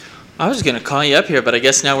I was going to call you up here, but I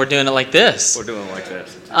guess now we're doing it like this. We're doing it like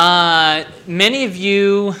this. Many of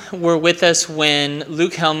you were with us when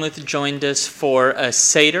Luke Helmuth joined us for a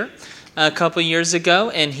Seder a couple years ago,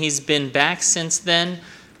 and he's been back since then.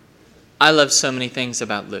 I love so many things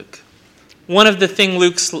about Luke. One of the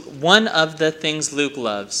things Luke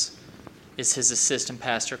loves is his assistant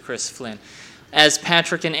pastor, Chris Flynn. As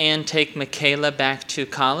Patrick and Ann take Michaela back to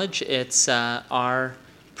college, it's our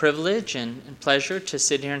privilege and pleasure to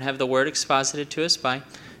sit here and have the word exposited to us by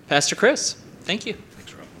Pastor Chris. Thank you.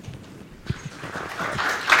 Thanks, Rob.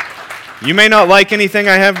 You may not like anything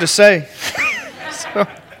I have to say.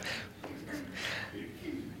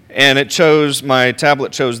 And my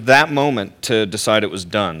tablet chose that moment to decide it was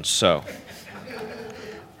done, so.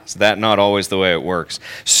 Is that not always the way it works?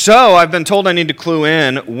 So I've been told I need to clue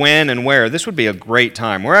in when and where. This would be a great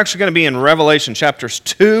time. We're actually going to be in Revelation chapters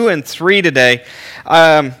 2 and 3 today.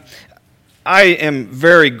 I am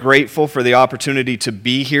very grateful for the opportunity to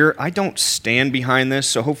be here. I don't stand behind this,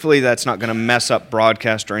 so hopefully that's not going to mess up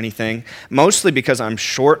broadcast or anything, mostly because I'm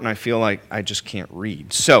short and I feel like I just can't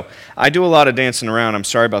read. So I do a lot of dancing around. I'm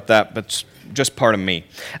sorry about that, but it's just part of me.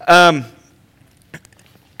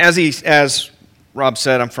 As Rob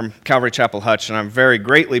said, I'm from Calvary Chapel Hutch, and I'm very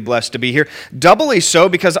greatly blessed to be here. Doubly so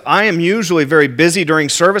because I am usually very busy during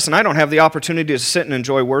service, and I don't have the opportunity to sit and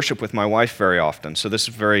enjoy worship with my wife very often. So this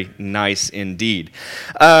is very nice indeed.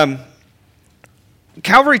 Calvary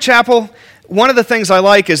Chapel, one of the things I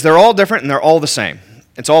like is they're all different and they're all the same.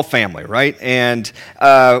 It's all family, right? And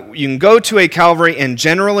you can go to a Calvary and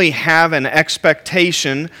generally have an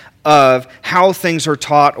expectation of how things are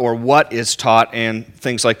taught or what is taught and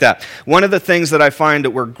things like that. One of the things that I find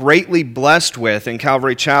that we're greatly blessed with in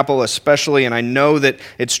Calvary Chapel especially, and I know that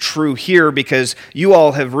it's true here because you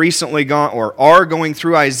all have recently gone or are going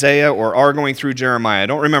through Isaiah or are going through Jeremiah. I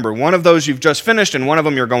don't remember. One of those you've just finished and one of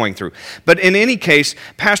them you're going through. But in any case,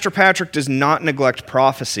 Pastor Patrick does not neglect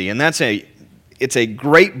prophecy, and it's a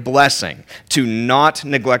great blessing to not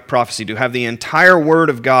neglect prophecy, to have the entire Word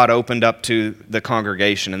of God opened up to the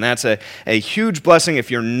congregation. And that's a huge blessing. If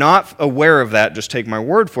you're not aware of that, just take my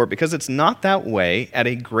word for it, because it's not that way at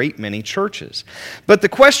a great many churches. But the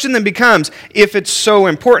question then becomes, if it's so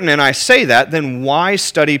important, and I say that, then why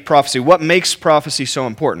study prophecy? What makes prophecy so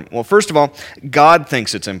important? Well, first of all, God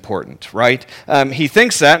thinks it's important, right? He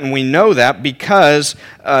thinks that, and we know that because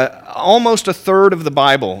almost a third of the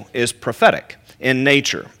Bible is prophetic in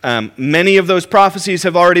nature. Many of those prophecies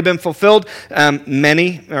have already been fulfilled.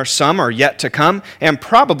 Many or some are yet to come, and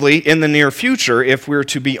probably in the near future if we're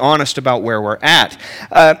to be honest about where we're at.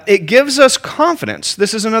 It gives us confidence.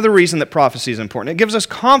 This is another reason that prophecy is important. It gives us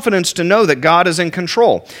confidence to know that God is in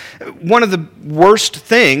control. One of the worst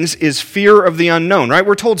things is fear of the unknown, right?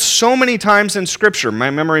 We're told so many times in Scripture, my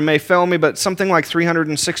memory may fail me, but something like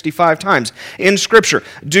 365 times in Scripture,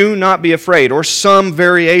 do not be afraid, or some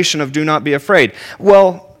variation of do not be afraid.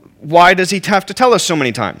 Well, why does he have to tell us so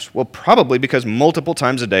many times? Well, probably because multiple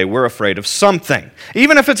times a day we're afraid of something.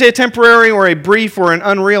 Even if it's a temporary or a brief or an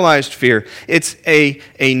unrealized fear, it's a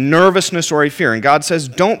nervousness or a fear. And God says,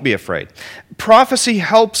 don't be afraid. Prophecy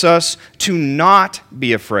helps us to not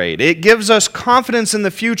be afraid. It gives us confidence in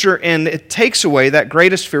the future, and it takes away that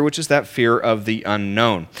greatest fear, which is that fear of the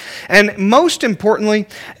unknown. And most importantly,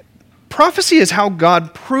 prophecy is how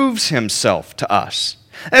God proves himself to us.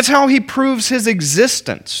 That's how he proves his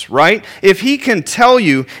existence, right? If he can tell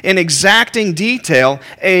you in exacting detail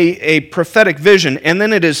a prophetic vision, and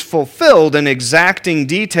then it is fulfilled in exacting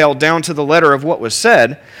detail down to the letter of what was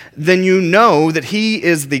said, then you know that he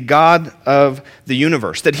is the God of the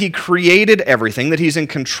universe, that he created everything, that he's in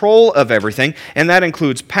control of everything, and that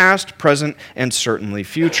includes past, present, and certainly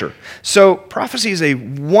future. So prophecy is a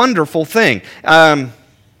wonderful thing.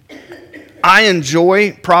 I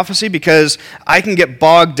enjoy prophecy because I can get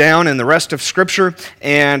bogged down in the rest of Scripture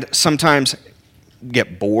and sometimes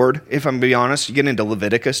get bored, if I'm going to be honest. You get into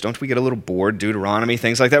Leviticus, don't we get a little bored? Deuteronomy,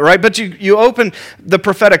 things like that, right? But you open the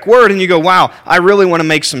prophetic word and you go, wow, I really want to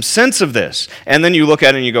make some sense of this. And then you look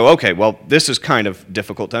at it and you go, okay, well, this is kind of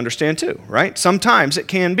difficult to understand too, right? Sometimes it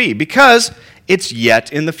can be because it's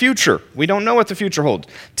yet in the future. We don't know what the future holds.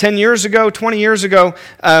 10 years ago, 20 years ago,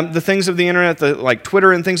 the things of the internet, like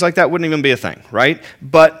Twitter and things like that, wouldn't even be a thing, right?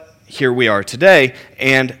 But here we are today,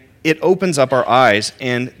 and it opens up our eyes,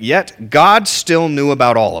 and yet God still knew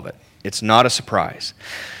about all of it. It's not a surprise.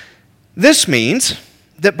 This means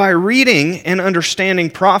that by reading and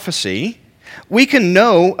understanding prophecy, we can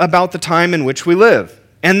know about the time in which we live.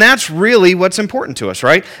 And that's really what's important to us,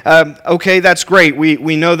 right? Okay, that's great.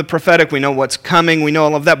 We know the prophetic, we know what's coming, we know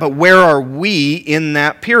all of that, but where are we in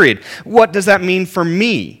that period? What does that mean for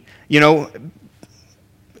me? You know,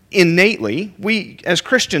 innately, we as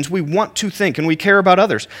Christians, we want to think and we care about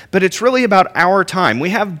others, but it's really about our time. We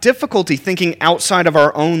have difficulty thinking outside of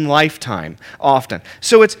our own lifetime often.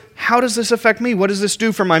 So it's, how does this affect me? What does this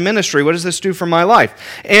do for my ministry? What does this do for my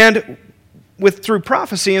life? And through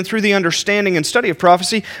prophecy and through the understanding and study of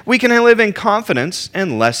prophecy, we can live in confidence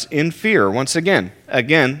and less in fear. Once again,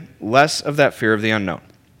 less of that fear of the unknown.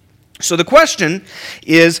 So the question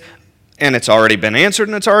is, and it's already been answered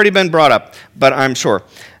and it's already been brought up, but I'm sure,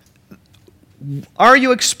 are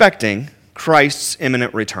you expecting Christ's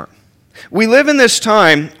imminent return? We live in this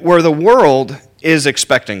time where the world is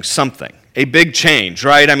expecting something. A big change,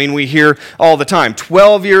 right? I mean, we hear all the time,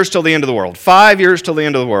 12 years till the end of the world, 5 years till the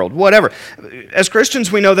end of the world, whatever. As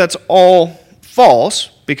Christians, we know that's all false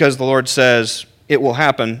because the Lord says it will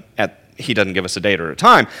happen He doesn't give us a date or a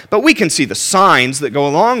time, but we can see the signs that go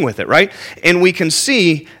along with it, right? And we can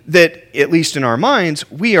see that, at least in our minds,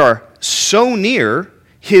 we are so near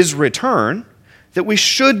His return that we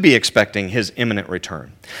should be expecting His imminent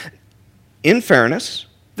return. In fairness,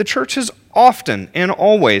 the church has often and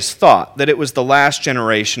always thought that it was the last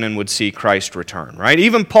generation and would see Christ return, right?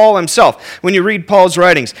 Even Paul himself, when you read Paul's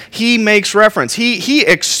writings, he makes reference. He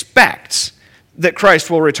expects that Christ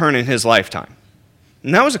will return in his lifetime.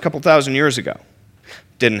 And that was a couple thousand years ago.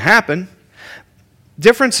 Didn't happen.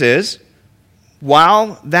 Difference is,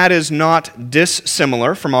 while that is not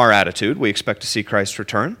dissimilar from our attitude, we expect to see Christ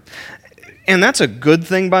return. And that's a good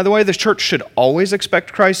thing, by the way. The church should always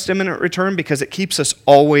expect Christ's imminent return because it keeps us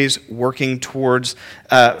always working towards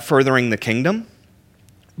furthering the kingdom.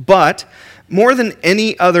 But more than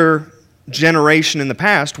any other generation in the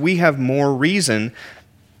past, we have more reason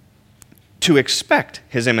to expect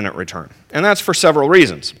His imminent return. And that's for several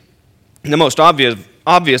reasons. The most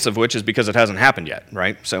obvious of which is because it hasn't happened yet,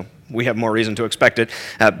 right? So we have more reason to expect it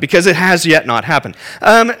because it has yet not happened.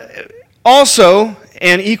 Also,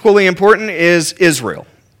 and equally important, is Israel.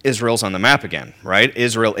 Israel's on the map again, right?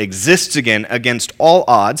 Israel exists again against all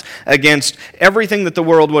odds, against everything that the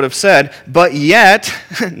world would have said, but yet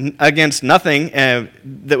against nothing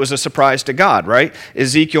that was a surprise to God, right?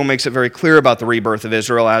 Ezekiel makes it very clear about the rebirth of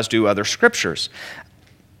Israel, as do other scriptures.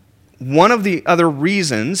 One of the other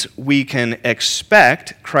reasons we can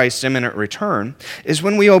expect Christ's imminent return is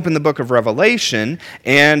when we open the book of Revelation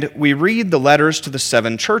and we read the letters to the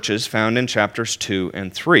 7 churches found in chapters 2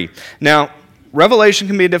 and 3. Now, Revelation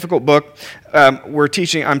can be a difficult book.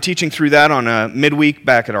 I'm teaching through that on a midweek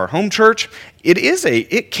back at our home church.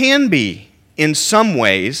 It can be, in some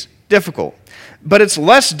ways, difficult. But it's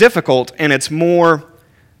less difficult and it's more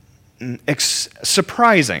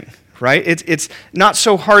surprising. Right? It's not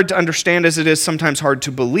so hard to understand as it is sometimes hard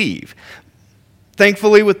to believe.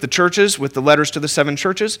 Thankfully, with the churches, with the letters to the 7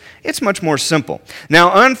 churches, it's much more simple.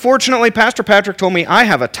 Now, unfortunately, Pastor Patrick told me I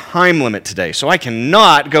have a time limit today, so I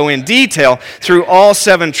cannot go in detail through all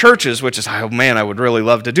 7 churches, which is, oh man, I would really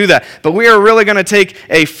love to do that. But we are really going to take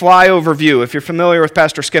a flyover view. If you're familiar with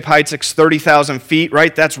Pastor Skip Heitzig's 30,000 feet,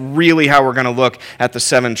 right, that's really how we're going to look at the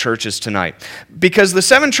 7 churches tonight. Because the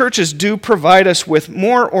 7 churches do provide us with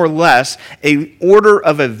more or less an order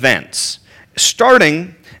of events,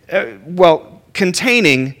 starting,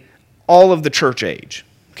 containing all of the church age,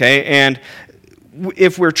 okay? And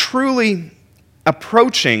if we're truly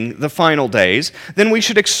approaching the final days, then we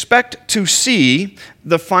should expect to see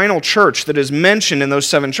the final church that is mentioned in those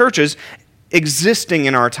 7 churches existing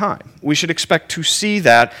in our time. We should expect to see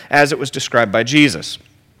that as it was described by Jesus.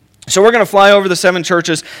 So we're going to fly over the 7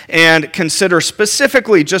 churches and consider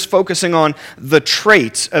specifically just focusing on the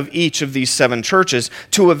traits of each of these 7 churches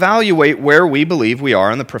to evaluate where we believe we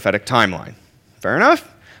are in the prophetic timeline. Fair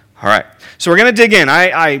enough? All right. So we're going to dig in.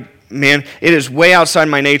 Man, it is way outside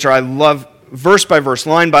my nature. I love verse by verse,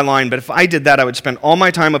 line by line, but if I did that, I would spend all my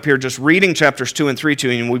time up here just reading chapters 2 and 3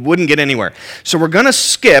 to you, and we wouldn't get anywhere. So we're going to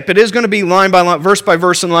skip. It is going to be line by line, verse by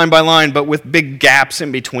verse, and line by line, but with big gaps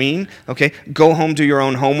in between. Okay? Go home, do your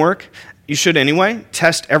own homework. You should anyway.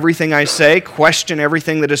 Test everything I say. Question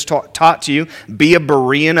everything that is taught to you. Be a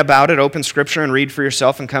Berean about it. Open Scripture and read for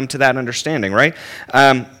yourself and come to that understanding, right?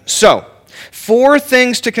 So, 4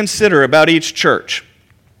 things to consider about each church.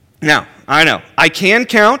 Now, I know, I can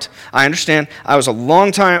count. I understand. I was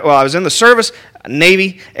in the service,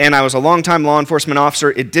 Navy, and I was a long-time law enforcement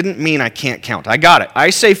officer. It didn't mean I can't count. I got it.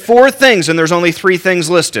 I say 4 things, and there's only 3 things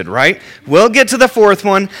listed, right? We'll get to the 4th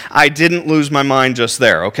one. I didn't lose my mind just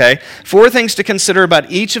there, okay? 4 things to consider about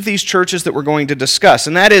each of these churches that we're going to discuss,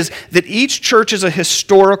 and that is that each church is a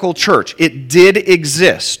historical church. It did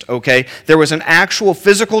exist, okay? There was an actual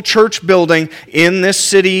physical church building in this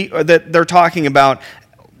city that they're talking about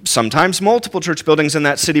sometimes multiple church buildings in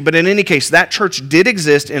that city, but in any case, that church did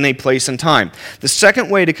exist in a place and time. The second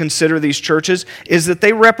way to consider these churches is that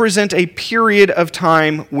they represent a period of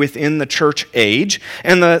time within the church age.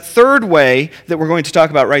 And the third way that we're going to talk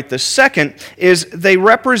about right this second is they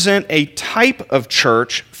represent a type of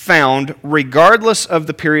church found regardless of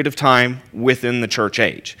the period of time within the church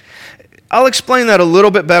age. I'll explain that a little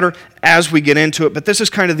bit better as we get into it, but this is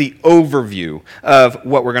kind of the overview of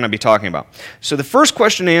what we're going to be talking about. So the first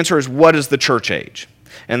question to answer is, what is the church age?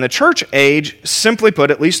 And the church age, simply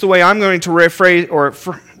put, at least the way I'm going to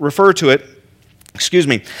refer to it,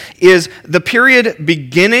 is the period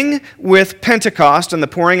beginning with Pentecost and the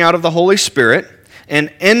pouring out of the Holy Spirit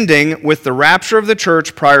and ending with the rapture of the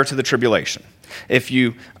church prior to the tribulation. If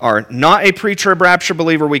you are not a pre-trib rapture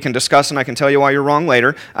believer, we can discuss, and I can tell you why you're wrong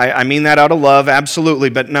later. I mean that out of love, absolutely,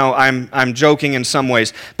 but no, I'm joking in some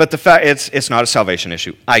ways. But the fact it's not a salvation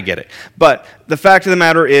issue. I get it. But the fact of the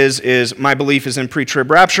matter is my belief is in pre-trib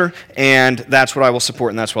rapture, and that's what I will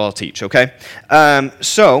support, and that's what I'll teach. Okay.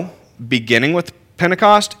 So beginning with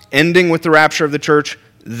Pentecost, ending with the rapture of the church,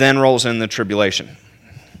 then rolls in the tribulation.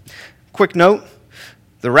 Quick note.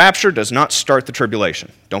 The rapture does not start the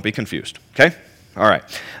tribulation. Don't be confused, okay? All right.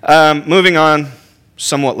 Moving on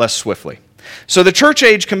somewhat less swiftly. So the church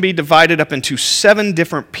age can be divided up into 7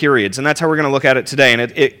 different periods, and that's how we're going to look at it today. And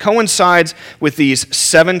it coincides with these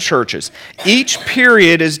 7 churches. Each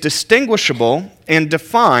period is distinguishable and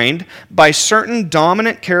defined by certain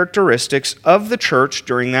dominant characteristics of the church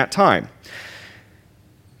during that time.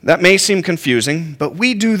 That may seem confusing, but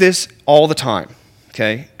we do this all the time,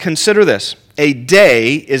 okay? Consider this. A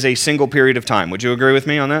day is a single period of time. Would you agree with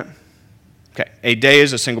me on that? Okay, a day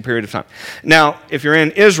is a single period of time. Now, if you're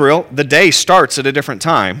in Israel, the day starts at a different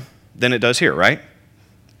time than it does here, right?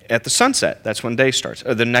 At the sunset, that's when day starts,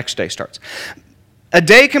 or the next day starts. A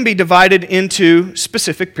day can be divided into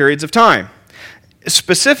specific periods of time.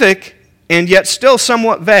 Specific and yet still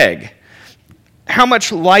somewhat vague. How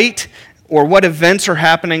much light or what events are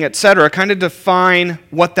happening, etc., kind of define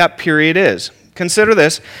what that period is. Consider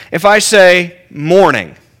this. If I say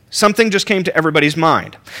morning, something just came to everybody's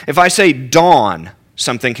mind. If I say dawn,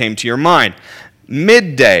 something came to your mind.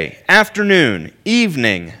 Midday, afternoon,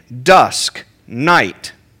 evening, dusk,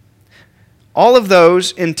 night. All of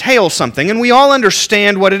those entail something, and we all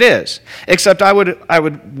understand what it is. Except I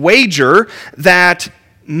would wager that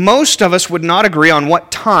most of us would not agree on what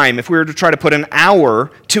time. If we were to try to put an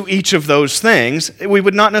hour to each of those things, we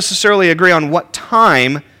would not necessarily agree on what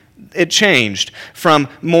time it changed from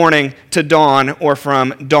morning to dawn or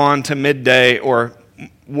from dawn to midday or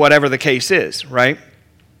whatever the case is, right?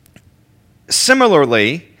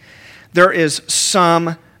 Similarly, there is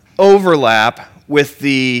some overlap with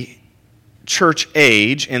the church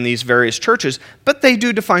age in these various churches, but they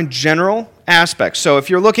do define general aspects. So if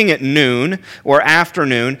you're looking at noon or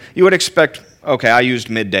afternoon, you would expect, okay, I used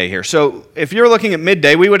midday here. So if you're looking at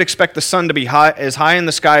midday, we would expect the sun to be as high in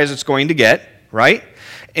the sky as it's going to get, right?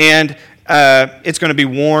 And it's going to be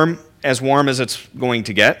warm as it's going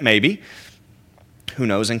to get, maybe. Who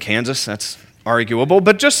knows, in Kansas, that's arguable,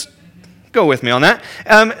 but just go with me on that.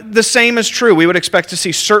 The same is true. We would expect to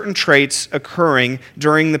see certain traits occurring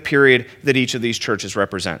during the period that each of these churches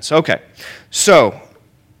represents. Okay, so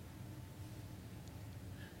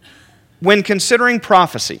when considering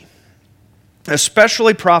prophecy,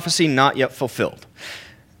 especially prophecy not yet fulfilled,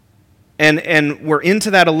 and we're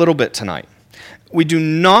into that a little bit tonight, we do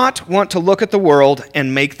not want to look at the world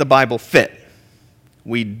and make the Bible fit.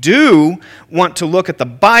 We do want to look at the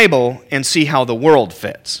Bible and see how the world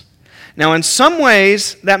fits. Now, in some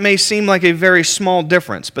ways, that may seem like a very small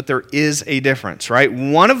difference, but there is a difference, right?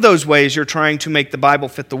 One of those ways you're trying to make the Bible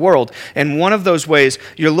fit the world, and one of those ways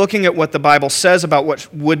you're looking at what the Bible says about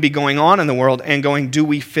what would be going on in the world and going, do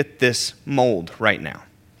we fit this mold right now?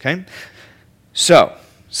 Okay? So,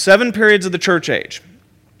 7 periods of the church age.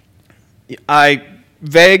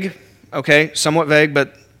 Somewhat vague,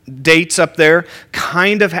 but dates up there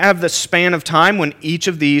kind of have the span of time when each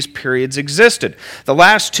of these periods existed. The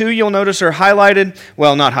last 2 you'll notice are highlighted,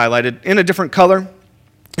 well, not highlighted, in a different color.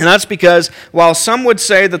 And that's because while some would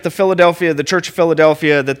say that the Church of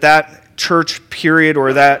Philadelphia, that church period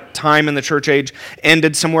or that time in the church age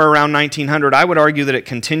ended somewhere around 1900, I would argue that it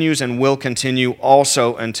continues and will continue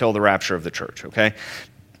also until the rapture of the church, okay?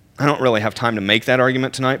 I don't really have time to make that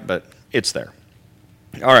argument tonight, but it's there.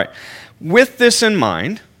 All right. With this in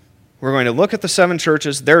mind, we're going to look at the 7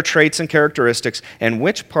 churches, their traits and characteristics, and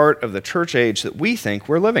which part of the church age that we think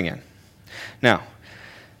we're living in. Now,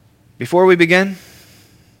 before we begin,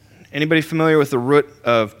 anybody familiar with the root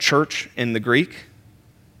of church in the Greek?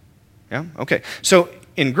 Yeah? Okay. So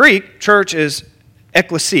in Greek, church is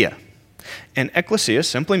ecclesia. And ecclesia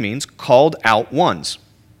simply means called out ones.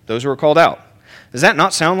 Those who are called out. Does that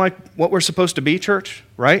not sound like what we're supposed to be, church?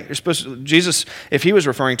 Right? You're supposed to, Jesus, if he was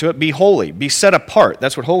referring to it, be holy, be set apart.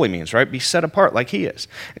 That's what holy means, right? Be set apart like he is.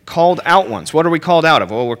 Called out ones. What are we called out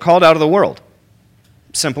of? Well, we're called out of the world.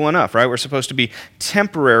 Simple enough, right? We're supposed to be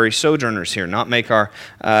temporary sojourners here, not make our,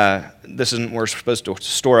 we're supposed to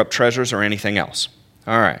store up treasures or anything else.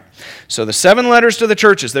 All right. So the 7 letters to the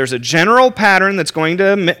churches, there's a general pattern that's going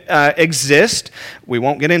to exist. We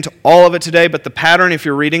won't get into all of it today, but the pattern, if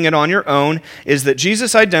you're reading it on your own, is that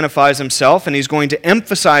Jesus identifies himself, and he's going to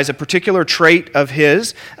emphasize a particular trait of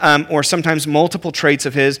his, or sometimes multiple traits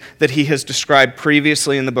of his, that he has described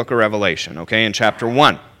previously in the book of Revelation, okay, in chapter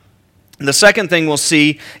 1. The second thing we'll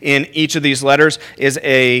see in each of these letters is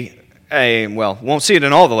won't see it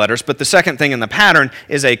in all the letters, but the second thing in the pattern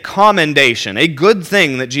is a commendation, a good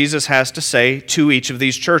thing that Jesus has to say to each of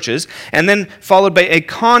these churches, and then followed by a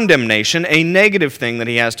condemnation, a negative thing that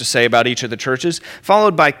he has to say about each of the churches,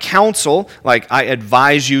 followed by counsel, like I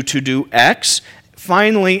advise you to do X.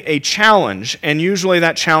 Finally, a challenge, and usually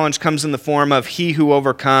that challenge comes in the form of he who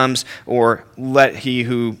overcomes, or let he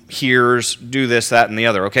who hears do this, that, and the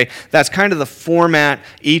other, okay? That's kind of the format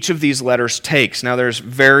each of these letters takes. Now, there's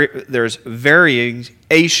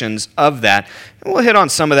variations of that, and we'll hit on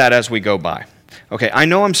some of that as we go by. Okay, I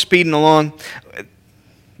know I'm speeding along.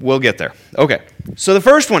 We'll get there. Okay, so the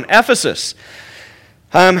first one, Ephesus.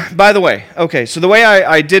 By the way, okay, so the way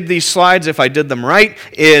I did these slides, if I did them right,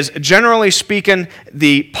 is generally speaking,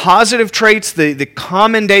 the positive traits, the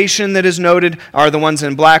commendation that is noted are the ones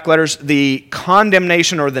in black letters. The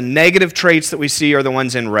condemnation or the negative traits that we see are the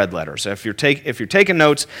ones in red letters. If you're taking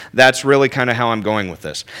notes, that's really kind of how I'm going with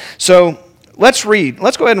this. So let's go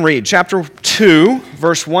ahead and read chapter 2,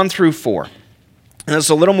 verse 1 through 4. And it's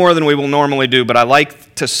a little more than we will normally do, but I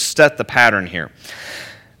like to set the pattern here.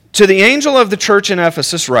 To the angel of the church in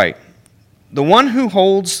Ephesus write, the one who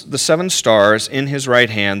holds the 7 stars in his right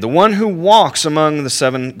hand, the one who walks among the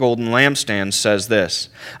 7 golden lampstands says this,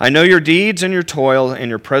 I know your deeds and your toil and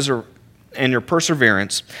your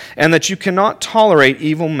perseverance, and that you cannot tolerate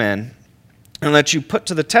evil men, and that you put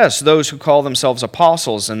to the test those who call themselves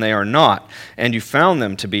apostles, and they are not, and you found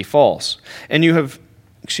them to be false. And you have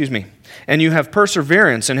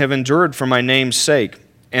perseverance and have endured for my name's sake,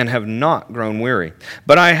 and have not grown weary.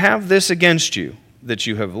 But I have this against you, that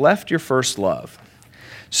you have left your first love.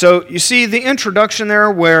 So you see the introduction there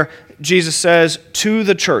where Jesus says to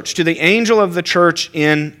the church, to the angel of the church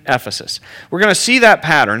in Ephesus. We're going to see that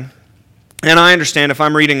pattern, and I understand if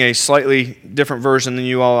I'm reading a slightly different version than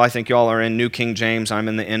you all, I think you all are in New King James, I'm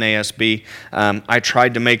in the NASB. I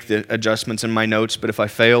tried to make the adjustments in my notes, but if I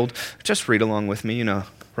failed, just read along with me,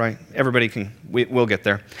 right? We'll get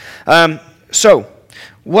there. So,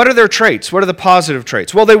 what are their traits? What are the positive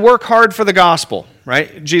traits? Well, they work hard for the gospel,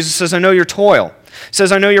 right? Jesus says, I know your toil. He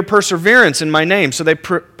says, I know your perseverance in my name. So they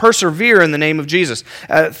persevere in the name of Jesus.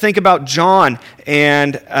 Think about John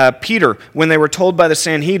and Peter when they were told by the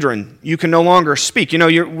Sanhedrin, you can no longer speak.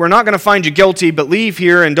 We're not going to find you guilty, but leave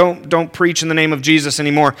here and don't preach in the name of Jesus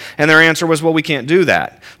anymore. And their answer was, well, we can't do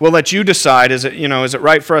that. We'll let you decide. Is it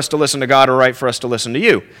right for us to listen to God or right for us to listen to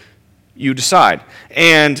you? You decide.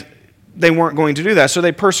 And they weren't going to do that. So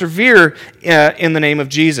they persevere in the name of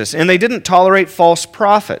Jesus. And they didn't tolerate false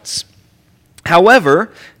prophets.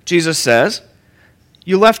 However, Jesus says,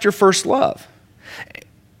 you left your first love.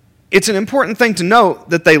 It's an important thing to note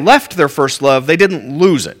that they left their first love. They didn't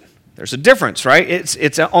lose it. There's a difference, right?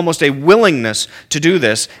 It's almost a willingness to do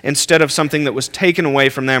this instead of something that was taken away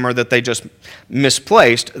from them or that they just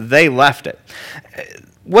misplaced. They left it.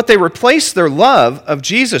 What they replaced their love of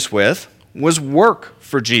Jesus with was work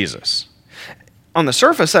for Jesus. On the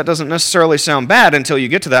surface, that doesn't necessarily sound bad until you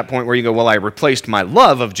get to that point where you go, well, I replaced my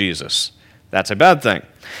love of Jesus. That's a bad thing.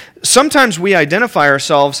 Sometimes we identify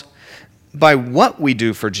ourselves by what we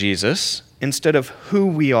do for Jesus instead of who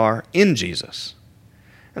we are in Jesus.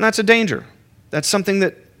 And that's a danger. That's something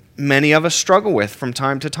that many of us struggle with from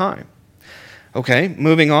time to time. Okay,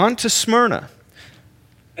 moving on to Smyrna.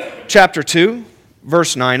 Chapter 2,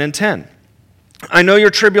 verse 9 and 10. I know your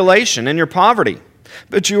tribulation and your poverty,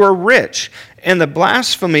 but you are rich, and the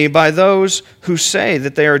blasphemy by those who say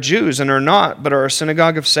that they are Jews and are not, but are a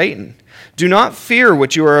synagogue of Satan. Do not fear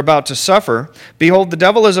what you are about to suffer. Behold, the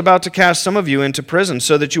devil is about to cast some of you into prison,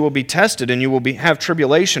 so that you will be tested, and you will have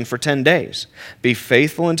tribulation for 10 days. Be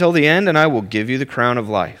faithful until the end, and I will give you the crown of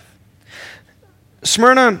life.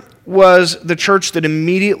 Smyrna was the church that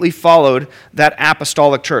immediately followed that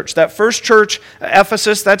apostolic church. That first church,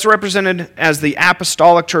 Ephesus, that's represented as the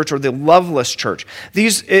apostolic church or the loveless church.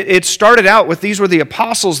 It started out with these were the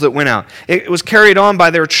apostles that went out. It was carried on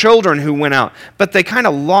by their children who went out, but they kind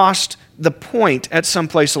of lost the point at some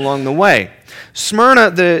place along the way.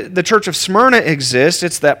 Smyrna, the church of Smyrna exists.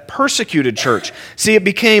 It's that persecuted church. See, it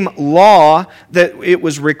became law that it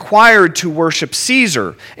was required to worship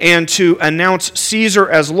Caesar and to announce Caesar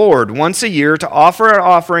as Lord once a year, to offer an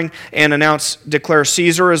offering and declare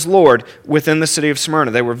Caesar as Lord within the city of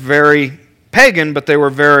Smyrna. They were very pagan, but they were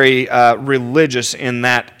very religious in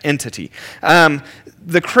that entity.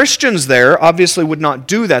 The Christians there obviously would not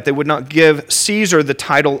do that. They would not give Caesar the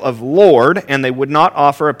title of Lord, and they would not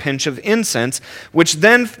offer a pinch of incense, which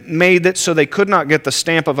then made it so they could not get the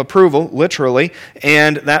stamp of approval, literally,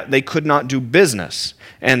 and that they could not do business,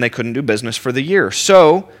 and they couldn't do business for the year.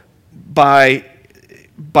 So, by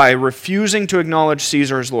refusing to acknowledge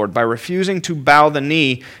Caesar as Lord, by refusing to bow the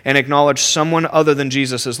knee and acknowledge someone other than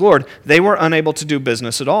Jesus as Lord, they were unable to do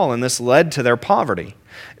business at all, and this led to their poverty.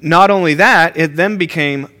 Not only that, it then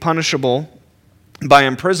became punishable by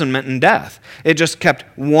imprisonment and death. It just kept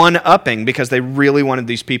one-upping because they really wanted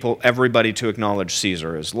these people, everybody, to acknowledge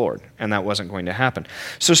Caesar as Lord, and that wasn't going to happen.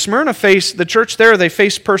 So Smyrna the church there, they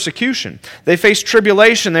faced persecution. They faced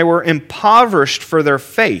tribulation. They were impoverished for their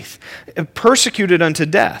faith, persecuted unto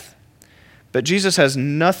death. But Jesus has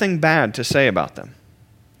nothing bad to say about them.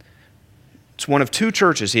 It's one of two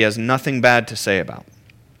churches he has nothing bad to say about.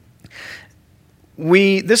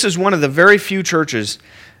 This is one of the very few churches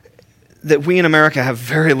that we in America have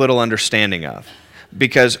very little understanding of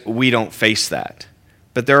because we don't face that.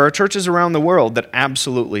 But there are churches around the world that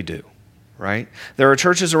absolutely do, right? There are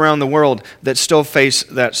churches around the world that still face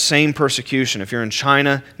that same persecution. If you're in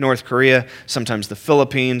China, North Korea, sometimes the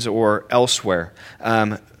Philippines, or elsewhere,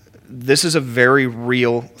 this is a very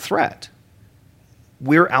real threat.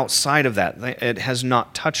 We're outside of that. It has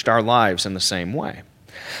not touched our lives in the same way.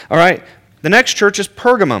 All right, the next church is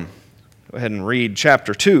Pergamum. Go ahead and read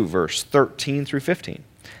chapter 2, verse 13 through 15.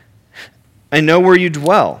 I know where you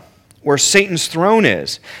dwell, where Satan's throne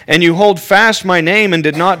is, and you hold fast my name and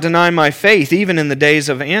did not deny my faith, even in the days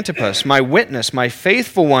of Antipas, my witness, my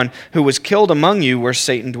faithful one, who was killed among you where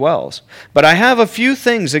Satan dwells. But I have a few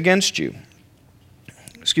things against you.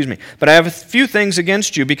 But I have a few things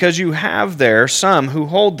against you, because you have there some who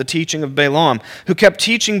hold the teaching of Balaam, who kept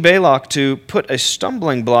teaching Balak to put a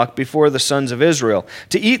stumbling block before the sons of Israel,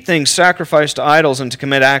 to eat things sacrificed to idols and to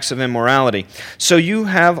commit acts of immorality. So you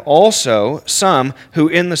have also some who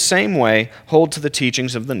in the same way hold to the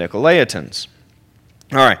teachings of the Nicolaitans.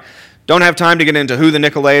 All right, don't have time to get into who the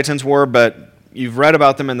Nicolaitans were, but you've read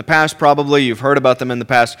about them in the past probably, you've heard about them in the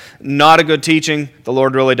past. Not a good teaching. The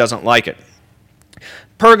Lord really doesn't like it.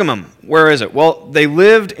 Pergamum, where is it? Well, they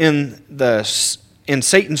lived in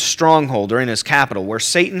Satan's stronghold, or in his capital, where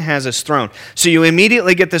Satan has his throne. So you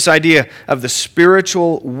immediately get this idea of the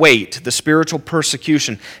spiritual weight, the spiritual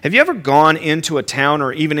persecution. Have you ever gone into a town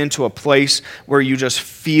or even into a place where you just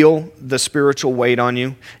feel the spiritual weight on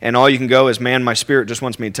you, and all you can go is, man, my spirit just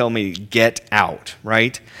wants me to tell me, get out,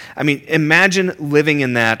 right? I mean, imagine living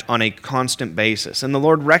in that on a constant basis. And the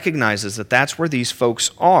Lord recognizes that that's where these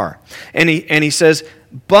folks are. And he says,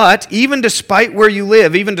 but even despite where you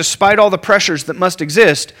live, even despite all the pressures that must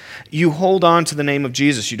exist, you hold on to the name of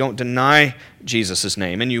Jesus. You don't deny Jesus'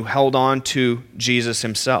 name, and you held on to Jesus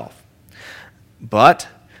himself. But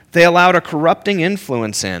they allowed a corrupting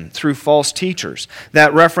influence in through false teachers.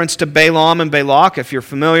 That reference to Balaam and Balak, if you're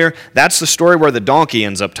familiar, that's the story where the donkey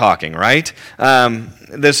ends up talking, right?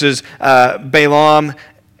 This is Balaam.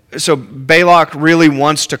 So Balak really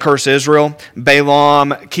wants to curse Israel.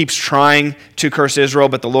 Balaam keeps trying to curse Israel,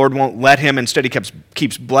 but the Lord won't let him. Instead, he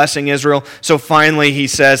keeps blessing Israel. So finally he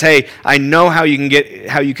says, hey, I know how you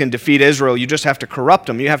can defeat Israel. You just have to corrupt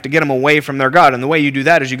them. You have to get them away from their God. And the way you do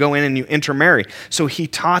that is you go in and you intermarry. So he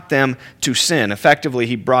taught them to sin. Effectively,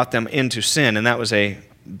 he brought them into sin, and that was a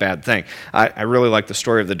bad thing. I really like the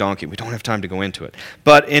story of the donkey. We don't have time to go into it.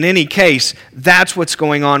 But in any case, that's what's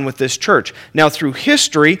going on with this church. Now, through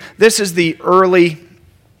history, this is the early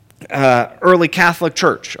Catholic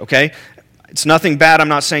Church, okay? It's nothing bad. I'm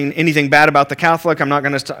not saying anything bad about the Catholic.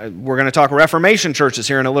 We're going to talk Reformation churches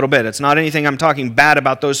here in a little bit. It's not anything I'm talking bad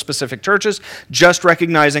about those specific churches, just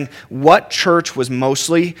recognizing what church was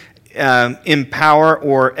mostly in power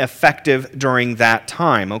or effective during that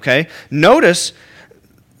time, okay? Notice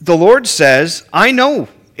the Lord says, I know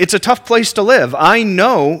it's a tough place to live. I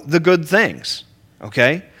know the good things,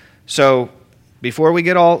 okay? So before we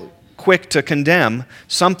get all quick to condemn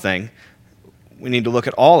something, we need to look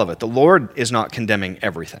at all of it. The Lord is not condemning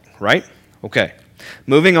everything, right? Okay.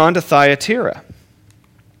 Moving on to Thyatira.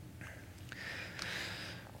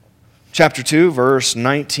 Chapter 2, verse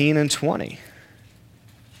 19 and 20.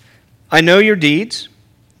 I know your deeds,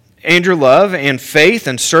 and your love, and faith,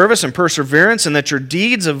 and service, and perseverance, and that your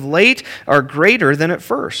deeds of late are greater than at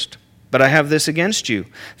first. But I have this against you,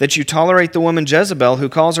 that you tolerate the woman Jezebel, who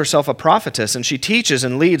calls herself a prophetess, and she teaches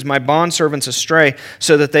and leads my bondservants astray,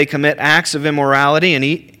 so that they commit acts of immorality and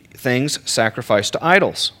eat things sacrificed to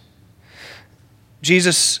idols.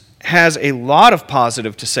 Jesus has a lot of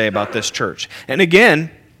positive to say about this church. And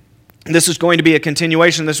again, this is going to be a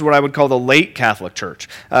continuation. This is what I would call the late Catholic Church,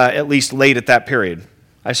 at least late at that period.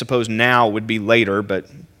 I suppose now would be later, but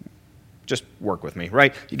just work with me,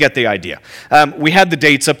 right? You get the idea. We had the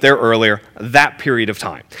dates up there earlier, that period of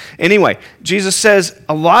time. Anyway, Jesus says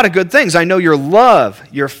a lot of good things. I know your love,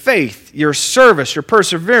 your faith, your service, your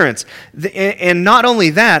perseverance. And not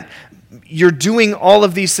only that, you're doing all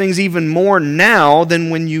of these things even more now than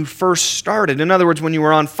when you first started. In other words, when you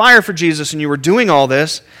were on fire for Jesus and you were doing all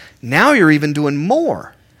this, now you're even doing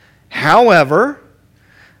more. However,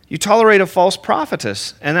 you tolerate a false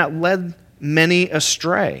prophetess, and that led many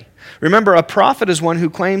astray. Remember, a prophet is one who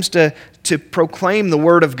claims to proclaim the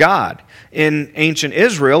word of God. In ancient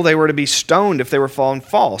Israel, they were to be stoned if they were fallen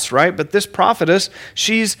false, right? But this prophetess,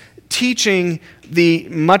 she's teaching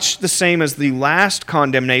much the same as the last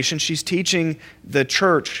condemnation. She's teaching the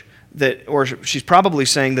church or she's probably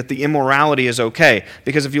saying that the immorality is okay.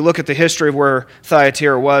 Because if you look at the history of where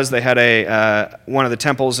Thyatira was, they had one of the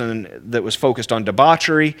temples that was focused on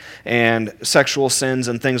debauchery and sexual sins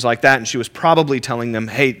and things like that. And she was probably telling them,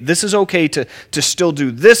 hey, this is okay to still do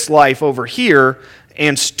this life over here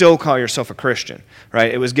and still call yourself a Christian,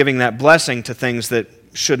 right? It was giving that blessing to things that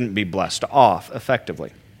shouldn't be blessed off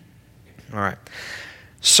effectively. All right.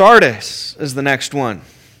 Sardis is the next one.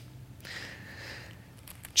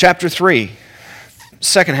 Chapter 3,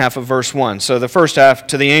 second half of verse 1. So the first half,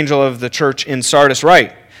 to the angel of the church in Sardis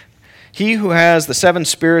write, he who has the 7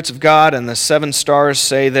 spirits of God and the 7 stars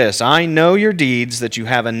say this, I know your deeds, that you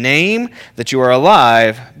have a name, that you are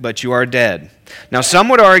alive, but you are dead. Now some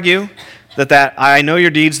would argue that I know your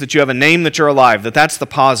deeds, that you have a name, that you're alive, that's the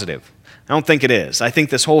positive. I don't think it is. I think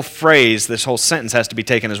this whole phrase, this whole sentence has to be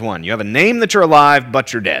taken as one. You have a name that you're alive,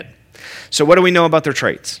 but you're dead. So what do we know about their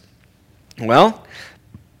traits? Well,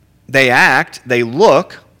 they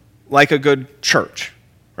look like a good church,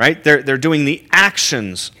 right? They're doing the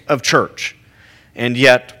actions of church, and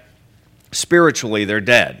yet spiritually they're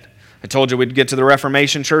dead. I told you we'd get to the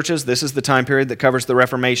Reformation churches. This is the time period that covers the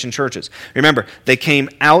Reformation churches. Remember, they came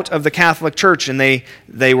out of the Catholic Church and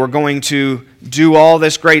they were going to do all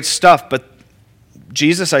this great stuff, but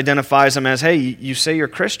Jesus identifies them as, hey, you say you're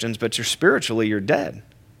Christians, but you're dead.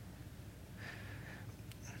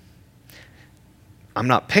 I'm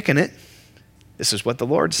not picking it. This is what the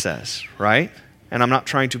Lord says, right? And I'm not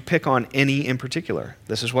trying to pick on any in particular.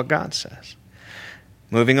 This is what God says.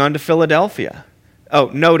 Moving on to Philadelphia. Oh,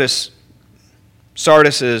 notice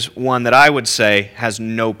Sardis is one that I would say has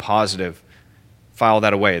no positive. File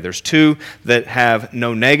that away. There's 2 that have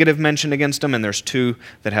no negative mentioned against them, and there's 2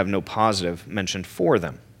 that have no positive mentioned for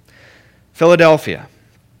them. Philadelphia,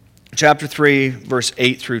 chapter 3, verse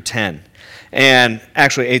 8 through 10, and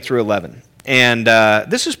actually 8 through 11. And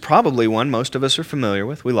this is probably one most of us are familiar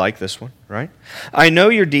with. We like this one, right? I know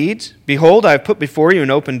your deeds. Behold, I have put before you an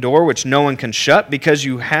open door which no one can shut, because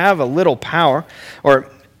you have a little power.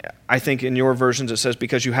 Or I think in your versions it says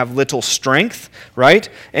because you have little strength, right?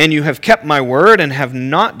 And you have kept my word and have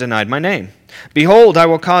not denied my name. Behold, I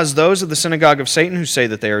will cause those of the synagogue of Satan who say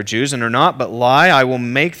that they are Jews and are not, but lie. I will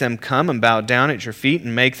make them come and bow down at your feet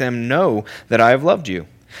and make them know that I have loved you.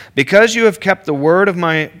 Because you have kept the word of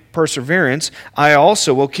my perseverance, I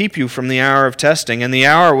also will keep you from the hour of testing, and the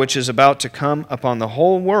hour which is about to come upon the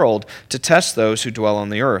whole world to test those who dwell on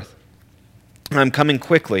the earth. I'm coming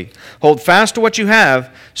quickly. Hold fast to what you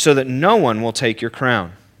have, so that no one will take your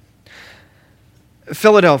crown.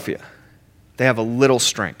 Philadelphia, they have a little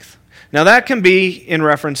strength. Now that can be in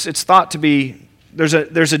reference, it's thought to be, there's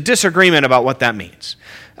a disagreement about what that means.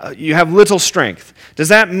 You have little strength. Does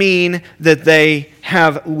that mean that they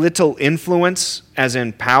have little influence, as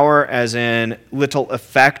in power, as in little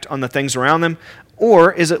effect on the things around them?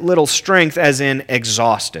 Or is it little strength, as in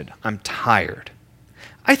exhausted? I'm tired.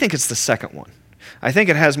 I think it's the second one. I think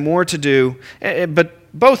it has more to do, but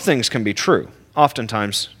both things can be true.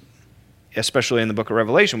 Oftentimes, especially in the book of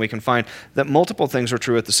Revelation, we can find that multiple things are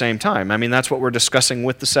true at the same time. I mean, that's what we're discussing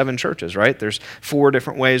with the 7 churches, right? There's 4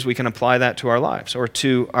 different ways we can apply that to our lives or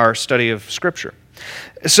to our study of Scripture.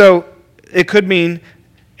 So it could mean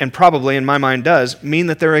and probably in my mind does, mean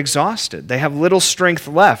that they're exhausted. They have little strength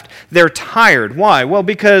left. They're tired. Why? Well,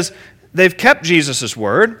 because they've kept Jesus'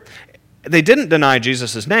 word. They didn't deny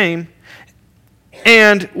Jesus' name.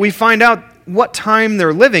 And we find out what time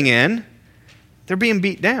they're living in. They're being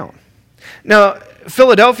beat down. Now,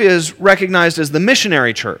 Philadelphia is recognized as the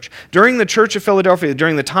missionary church. During the Church of Philadelphia,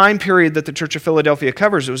 during the time period that the Church of Philadelphia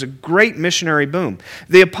covers, it was a great missionary boom.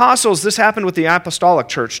 The apostles, this happened with the apostolic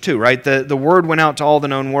church too, right? The word went out to all the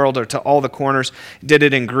known world, or to all the corners. Did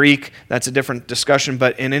it in Greek. That's a different discussion.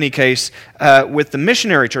 But in any case, with the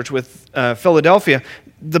missionary church, with Philadelphia,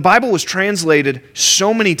 the Bible was translated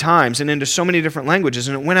so many times and into so many different languages,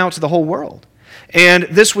 and it went out to the whole world. And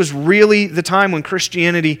this was really the time when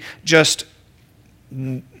Christianity just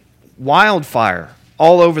wildfire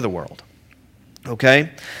all over the world.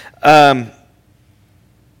 Okay?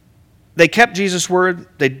 They kept Jesus' word.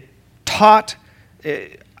 They taught.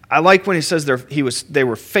 I like when he says they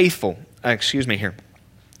were faithful.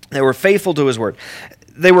 They were faithful to his word.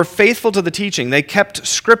 They were faithful to the teaching. They kept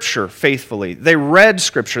Scripture faithfully. They read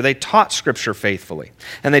Scripture. They taught Scripture faithfully.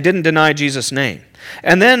 And they didn't deny Jesus' name.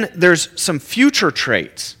 And then there's some future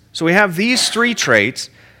traits. So we have these three traits,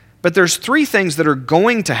 but there's three things that are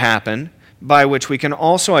going to happen by which we can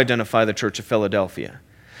also identify the Church of Philadelphia.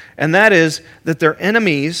 And that is that their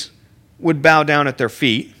enemies would bow down at their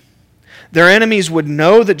feet. Their enemies would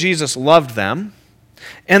know that Jesus loved them,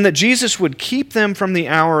 and that Jesus would keep them from the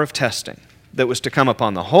hour of testing that was to come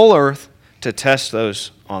upon the whole earth to test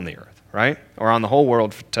those on the earth, right? Or on the whole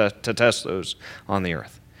world to test those on the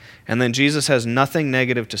earth. And then Jesus has nothing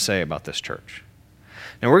negative to say about this church.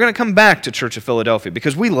 Now, we're going to come back to Church of Philadelphia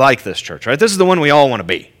because we like this church, right? This is the one we all want to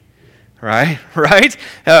be, right?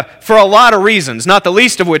 For a lot of reasons, not the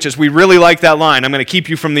least of which is we really like that line, I'm going to keep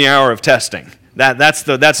you from the hour of testing. That's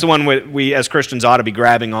the one we as Christians ought to be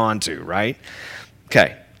grabbing onto, right?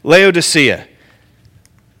 Okay, Laodicea.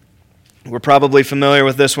 We're probably familiar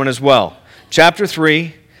with this one as well. Chapter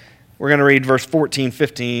 3, we're going to read verse 14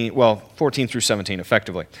 through 17,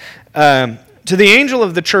 effectively. To the angel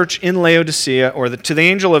of the church in Laodicea, or to the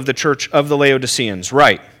angel of the church of the Laodiceans,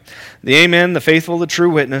 write, the Amen, the faithful, the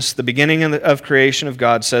true witness, the beginning of creation of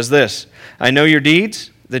God, says this, I know your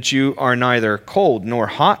deeds, that you are neither cold nor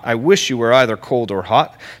hot. I wish you were either cold or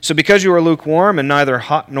hot. So because you are lukewarm and neither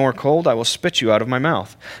hot nor cold, I will spit you out of my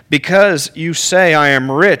mouth. Because you say, I am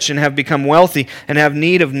rich and have become wealthy and have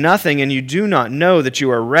need of nothing, and you do not know that you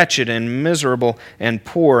are wretched and miserable and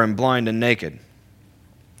poor and blind and naked.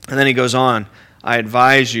 And then he goes on, I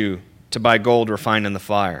advise you to buy gold refined in the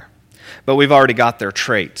fire. But we've already got their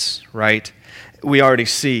traits, right? We already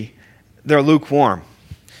see they're lukewarm.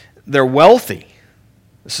 They're wealthy.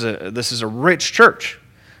 This is a rich church.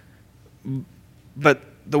 But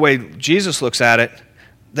the way Jesus looks at it,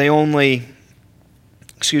 the way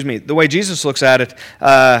Jesus looks at it,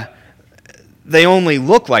 they only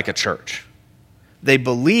look like a church. They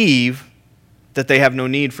believe that they have no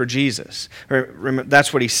need for Jesus.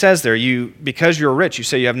 That's what he says there. Because you're rich, you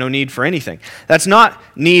say you have no need for anything. That's not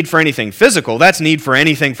need for anything physical. That's need for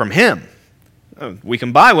anything from him. We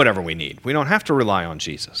can buy whatever we need. We don't have to rely on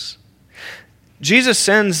Jesus. Jesus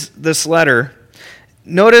sends this letter,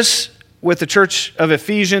 notice with the church of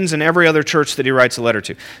Ephesians and every other church that he writes a letter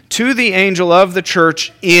to the angel of the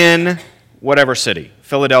church in whatever city,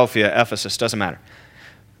 Philadelphia, Ephesus, doesn't matter.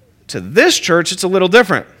 To this church, it's a little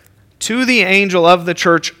different. To the angel of the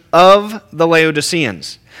church of the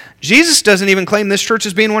Laodiceans. Jesus doesn't even claim this church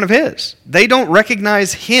as being one of his. They don't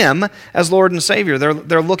recognize him as Lord and Savior.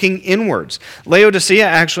 They're looking inwards. Laodicea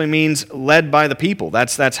actually means led by the people.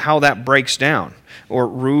 That's how that breaks down. Or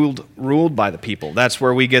ruled by the people. That's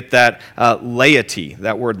where we get that laity,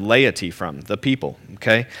 that word laity from, the people.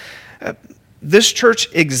 Okay? This church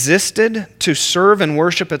existed to serve and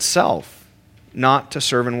worship itself, not to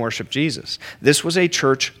serve and worship Jesus. This was a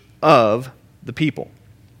church of the people.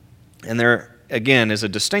 And there, again, is a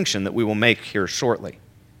distinction that we will make here shortly.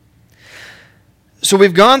 So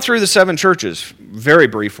we've gone through the 7 churches very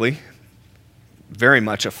briefly, very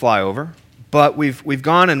much a flyover, but we've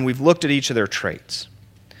gone and we've looked at each of their traits.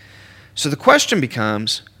 So the question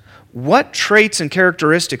becomes, what traits and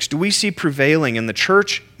characteristics do we see prevailing in the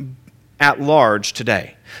church at large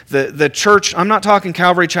today? The church, I'm not talking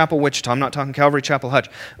Calvary Chapel Wichita, I'm not talking Calvary Chapel Hutch,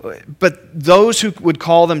 but those who would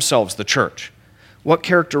call themselves the church, what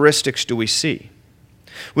characteristics do we see?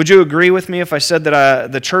 Would you agree with me if I said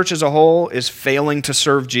that the church as a whole is failing to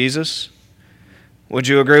serve Jesus? Would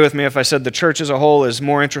you agree with me if I said the church as a whole is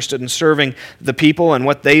more interested in serving the people and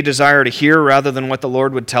what they desire to hear rather than what the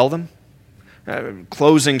Lord would tell them?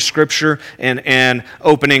 closing Scripture and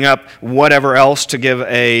opening up whatever else to give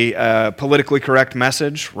a politically correct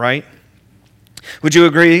message, right? Would you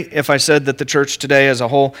agree if I said that the church today as a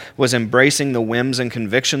whole was embracing the whims and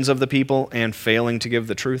convictions of the people and failing to give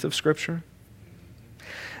the truth of Scripture?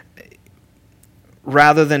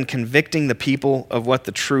 Rather than convicting the people of what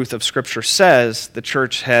the truth of Scripture says, the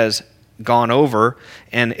church has gone over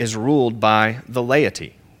and is ruled by the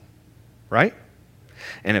laity, right?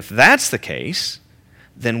 And if that's the case,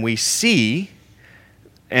 then we see,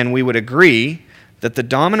 and we would agree, that the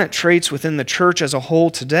dominant traits within the church as a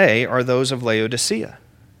whole today are those of Laodicea.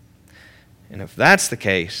 And if that's the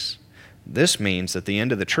case, this means that the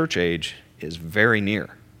end of the church age is very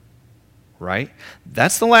near, right?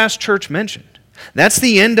 That's the last church mentioned. That's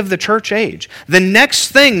the end of the church age. The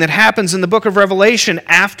next thing that happens in the book of Revelation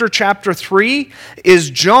after chapter 3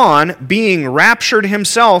 is John being raptured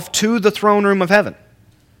himself to the throne room of heaven.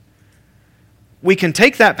 We can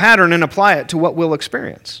take that pattern and apply it to what we'll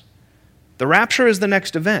experience. The rapture is the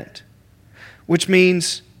next event, which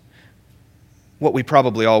means what we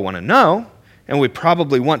probably all want to know and we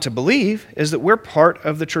probably want to believe is that we're part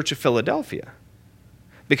of the Church of Philadelphia,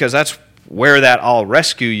 because that's where that "I'll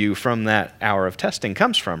rescue you from that hour of testing"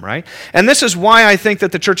 comes from, right? And this is why I think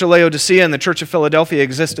that the Church of Laodicea and the Church of Philadelphia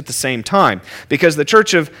exist at the same time, because the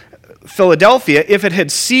Church of Philadelphia, if it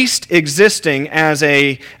had ceased existing as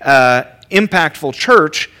a impactful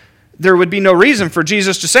church, there would be no reason for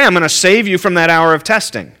Jesus to say, "I'm going to save you from that hour of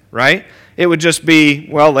testing," right? It would just be,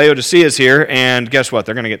 well, Laodicea's here, and guess what?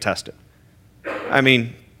 They're going to get tested. I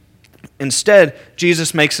mean, instead,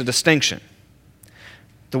 Jesus makes a distinction.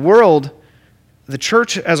 The world, the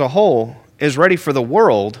church as a whole, is ready for the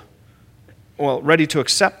world, well, ready to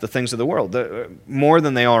accept the things of the world, more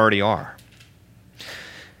than they already are.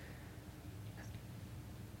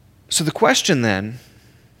 So the question then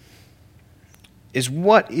is,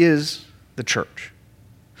 what is the church?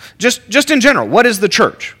 Just in general, what is the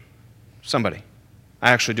church? Somebody.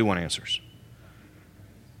 I actually do want answers.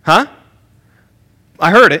 Huh?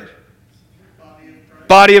 I heard it.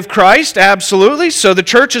 Body of Christ, absolutely. So the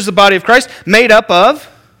church is the body of Christ, made up of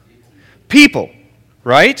people,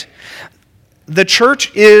 right? The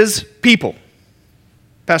church is people.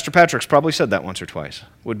 Pastor Patrick's probably said that once or twice,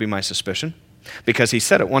 would be my suspicion, because he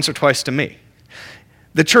said it once or twice to me.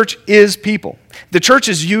 The church is people. The church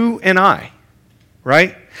is you and I,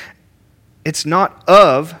 right? It's not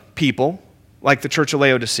of people like the Church of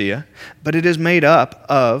Laodicea, but it is made up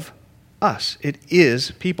of us. It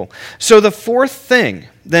is people. So the fourth thing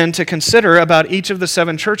then to consider about each of the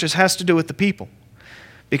 7 churches has to do with the people,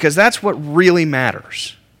 because that's what really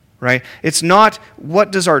matters, right? It's not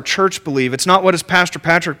what does our church believe. It's not what does Pastor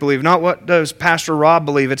Patrick believe. Not what does Pastor Rob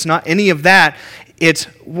believe. It's not any of that. It's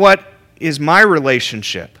what is my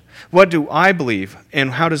relationship? What do I believe,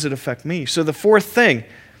 and how does it affect me? So the fourth thing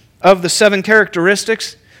of the 7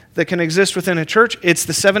 characteristics that can exist within a church, it's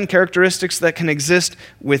the 7 characteristics that can exist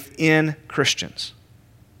within Christians.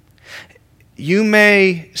 You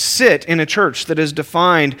may sit in a church that is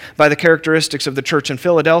defined by the characteristics of the church in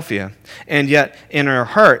Philadelphia, and yet in our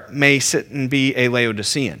heart may sit and be a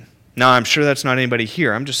Laodicean. Now, I'm sure that's not anybody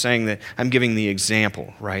here. I'm just saying that I'm giving the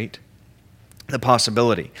example, right? The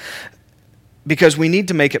possibility. Because we need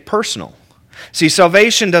to make it personal. See,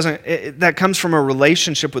 salvation that comes from a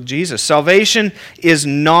relationship with Jesus. Salvation is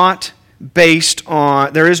not based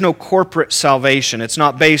on, there is no corporate salvation. It's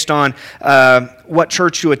not based on what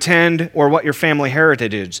church you attend or what your family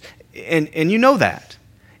heritage is. And you know that.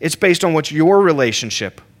 It's based on what's your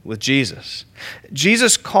relationship with Jesus.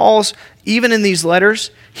 Jesus calls, even in these letters,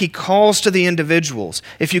 he calls to the individuals.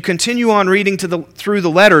 If you continue on reading through the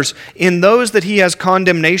letters, in those that he has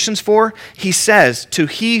condemnations for, he says, to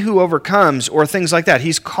he who overcomes, or things like that.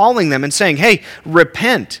 He's calling them and saying, hey,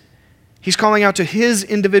 repent. He's calling out to his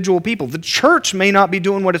individual people. The church may not be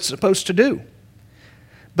doing what it's supposed to do.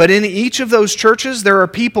 But in each of those churches, there are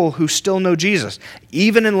people who still know Jesus,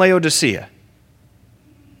 even in Laodicea.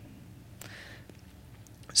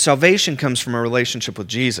 Salvation comes from a relationship with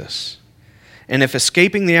Jesus. And if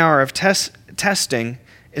escaping the hour of testing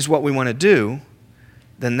is what we want to do,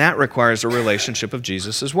 then that requires a relationship of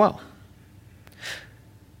Jesus as well.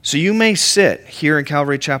 So you may sit here in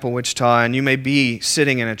Calvary Chapel, Wichita, and you may be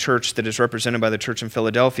sitting in a church that is represented by the church in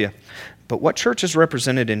Philadelphia. But what church is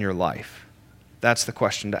represented in your life? That's the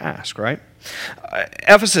question to ask, right?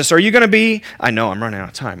 Ephesus, are you going to be, I know I'm running out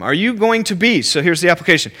of time. Are you going to be, so here's the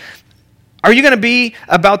application. Are you going to be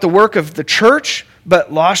about the work of the church,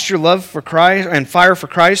 but lost your love for Christ and fire for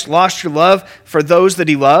Christ, lost your love for those that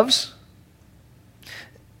he loves?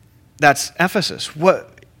 That's Ephesus.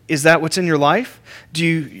 Is that what's in your life? Do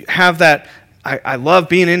you have that I love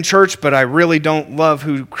being in church, but I really don't love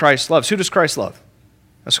who Christ loves. Who does Christ love?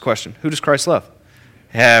 That's the question. Who does Christ love?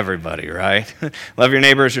 Everybody, right? Love your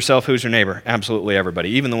neighbor as yourself. Who's your neighbor? Absolutely everybody,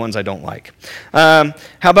 even the ones I don't like. How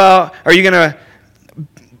about, are you going to,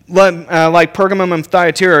 like Pergamum and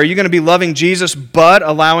Thyatira, are you going to be loving Jesus but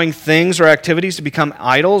allowing things or activities to become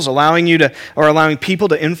idols, allowing people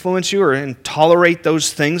to influence you and tolerate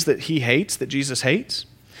those things that he hates, that Jesus hates?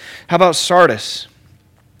 How about Sardis?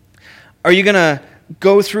 Are you going to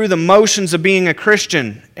go through the motions of being a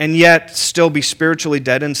Christian and yet still be spiritually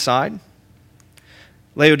dead inside?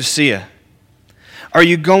 Laodicea. Are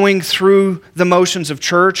you going through the motions of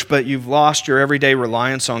church, but you've lost your everyday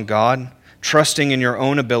reliance on God, trusting in your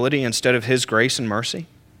own ability instead of his grace and mercy?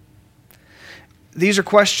 These are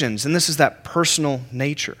questions, and this is that personal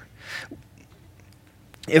nature.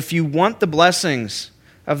 If you want the blessings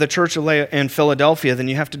of the church in Philadelphia, then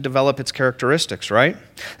you have to develop its characteristics, right?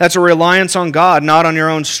 That's a reliance on God, not on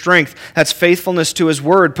your own strength. That's faithfulness to his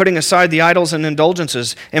word, putting aside the idols and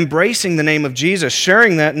indulgences, embracing the name of Jesus,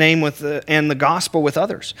 sharing that name and the gospel with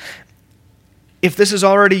others. If this is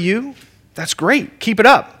already you, that's great. Keep it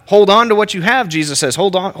up. Hold on to what you have, Jesus says.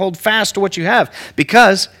 Hold fast to what you have,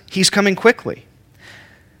 because he's coming quickly.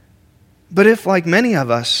 But if, like many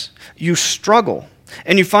of us, you struggle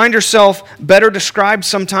and you find yourself better described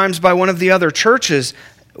sometimes by one of the other churches,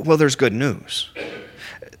 well, there's good news.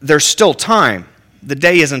 There's still time. The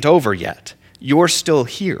day isn't over yet. You're still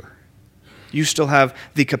here. You still have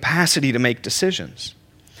the capacity to make decisions.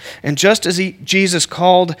 And just as Jesus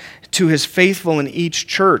called to his faithful in each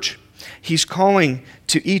church, he's calling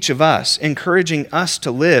to each of us, encouraging us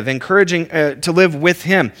to live, to live with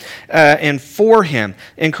him and for him,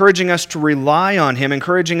 encouraging us to rely on him,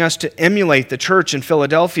 encouraging us to emulate the church in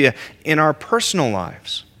Philadelphia in our personal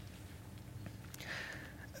lives.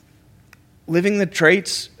 Living the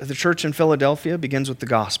traits of the church in Philadelphia begins with the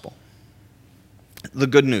gospel, the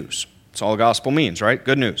good news. That's all the gospel means, right?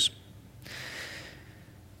 Good news.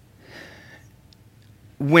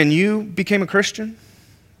 When you became a Christian,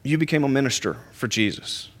 you became a minister for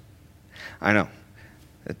Jesus. I know.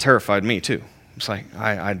 It terrified me too. It's like,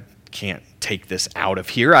 I can't take this out of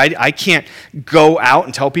here. I can't go out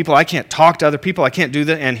and tell people. I can't talk to other people. I can't do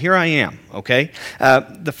that. And here I am, okay?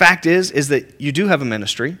 The fact is that you do have a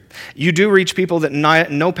ministry. You do reach people that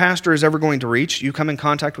no pastor is ever going to reach. You come in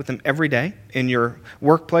contact with them every day in your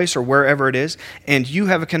workplace or wherever it is. And you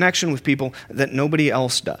have a connection with people that nobody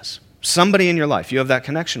else does. Somebody in your life you have that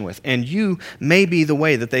connection with, and you may be the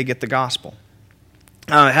way that they get the gospel.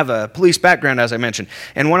 I have a police background, as I mentioned,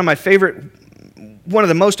 and one of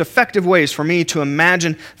the most effective ways for me to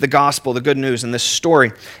imagine the gospel, the good news in this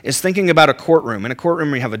story, is thinking about a courtroom. In a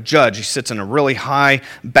courtroom, you have a judge. He sits in a really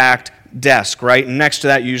high-backed desk, right? And next to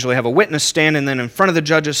that, you usually have a witness stand, and then in front of the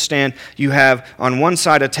judge's stand, you have on one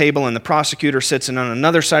side a table, and the prosecutor sits, and on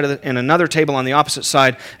another side and another table on the opposite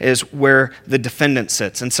side is where the defendant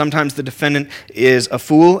sits. And sometimes the defendant is a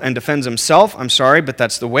fool and defends himself. I'm sorry, but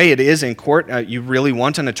that's the way it is in court. You really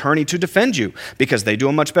want an attorney to defend you because they do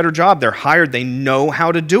a much better job. They're hired. They know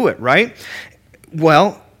how to do it, right?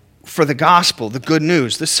 Well, for the gospel, the good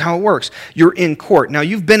news, this is how it works. You're in court. Now,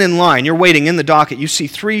 you've been in line. You're waiting in the docket. You see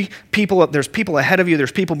three people. There's people ahead of you.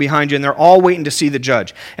 There's people behind you, and they're all waiting to see the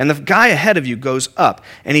judge. And the guy ahead of you goes up,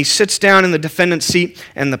 and he sits down in the defendant's seat,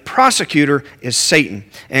 and the prosecutor is Satan,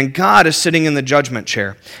 and God is sitting in the judgment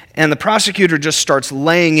chair. And the prosecutor just starts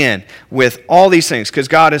laying in with all these things, because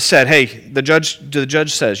God has said, hey, the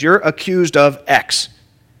judge says, you're accused of X.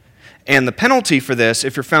 And the penalty for this,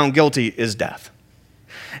 if you're found guilty, is death.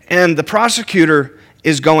 And the prosecutor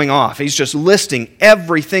is going off. He's just listing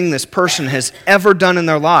everything this person has ever done in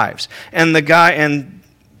their lives. And the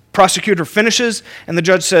prosecutor finishes, and the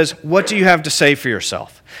judge says, what do you have to say for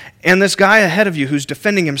yourself? And this guy ahead of you who's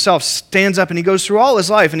defending himself stands up, and he goes through all his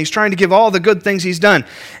life, and he's trying to give all the good things he's done.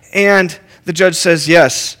 And the judge says,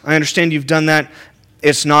 yes, I understand you've done that.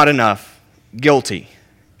 It's not enough. Guilty.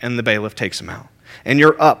 And the bailiff takes him out. And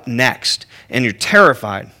you're up next, and you're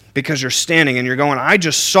terrified, because you're standing and you're going, I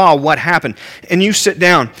just saw what happened. And you sit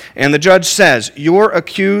down, and the judge says, you're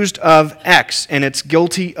accused of X, and it's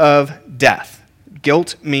guilty of death.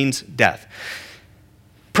 Guilt means death.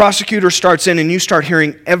 Prosecutor starts in, and you start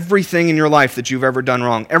hearing everything in your life that you've ever done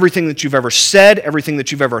wrong, everything that you've ever said, everything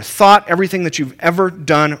that you've ever thought, everything that you've ever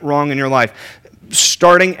done wrong in your life,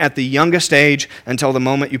 starting at the youngest age until the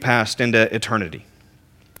moment you passed into eternity.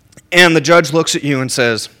 And the judge looks at you and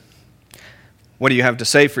says, what do you have to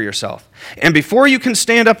say for yourself? And before you can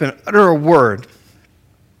stand up and utter a word,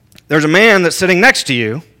 there's a man that's sitting next to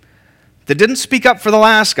you that didn't speak up for the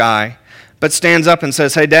last guy, but stands up and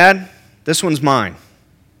says, hey, Dad, this one's mine.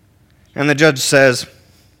 And the judge says,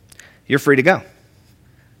 you're free to go.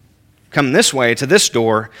 Come this way to this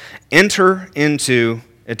door, enter into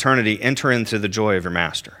eternity, enter into the joy of your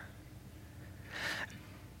master.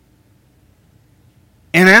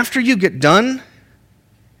 And after you get done,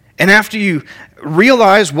 and after you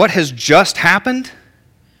realize what has just happened,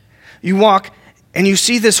 you walk and you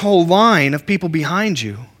see this whole line of people behind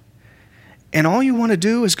you. And all you want to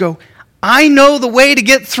do is go, I know the way to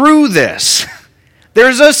get through this.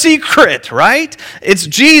 There's a secret, right? It's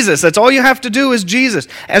Jesus. That's all you have to do is Jesus.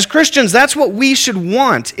 As Christians, that's what we should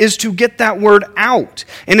want, is to get that word out.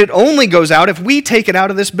 And it only goes out if we take it out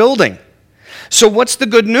of this building. So what's the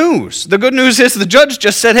good news? The good news is the judge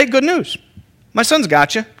just said, hey, good news. My son's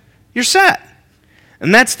got you. You're set.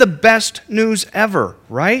 And that's the best news ever,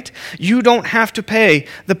 right? You don't have to pay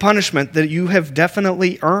the punishment that you have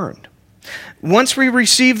definitely earned. Once we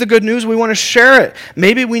receive the good news, we want to share it.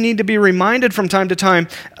 Maybe we need to be reminded from time to time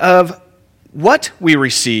of what we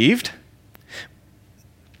received.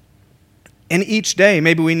 And each day,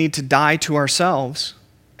 maybe we need to die to ourselves,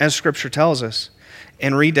 as Scripture tells us,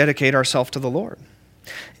 and rededicate ourselves to the Lord.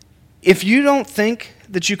 If you don't think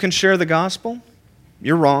that you can share the gospel,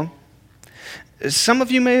 you're wrong. Some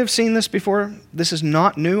of you may have seen this before. This is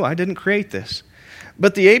not new. I didn't create this.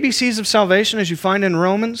 But the ABCs of salvation, as you find in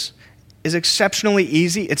Romans, is exceptionally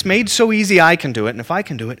easy. It's made so easy I can do it, and if I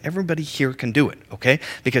can do it, everybody here can do it, okay?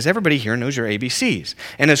 Because everybody here knows your ABCs.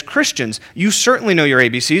 And as Christians, you certainly know your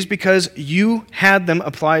ABCs because you had them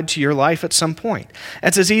applied to your life at some point.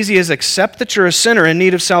 It's as easy as accept that you're a sinner in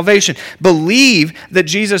need of salvation, believe that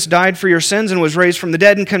Jesus died for your sins and was raised from the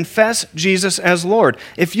dead, and confess Jesus as Lord.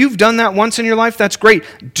 If you've done that once in your life, that's great.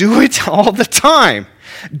 Do it all the time.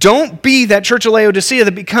 Don't be that church of Laodicea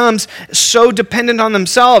that becomes so dependent on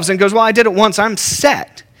themselves and goes, well, I did it once, I'm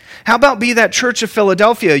set. How about be that church of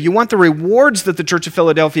Philadelphia? You want the rewards that the church of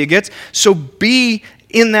Philadelphia gets, so be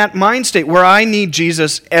in that mind state where I need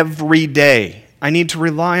Jesus every day. I need to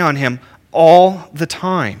rely on him all the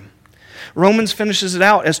time. Romans finishes it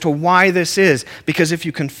out as to why this is. Because if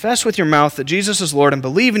you confess with your mouth that Jesus is Lord and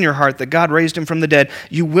believe in your heart that God raised him from the dead,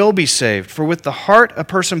 you will be saved. For with the heart a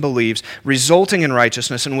person believes, resulting in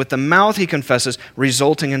righteousness, and with the mouth he confesses,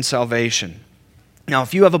 resulting in salvation. Now,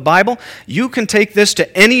 if you have a Bible, you can take this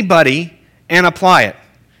to anybody and apply it.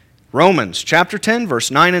 Romans chapter 10, verse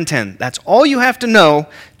 9 and 10. That's all you have to know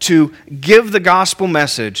to give the gospel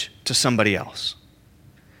message to somebody else.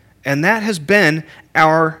 And that has been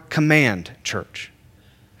our command, church.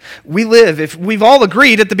 We live, if we've all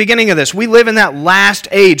agreed at the beginning of this, we live in that last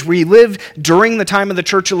age. We live during the time of the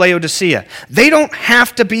church of Laodicea. They don't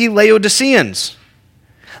have to be Laodiceans.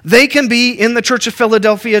 They can be in the church of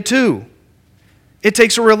Philadelphia too. It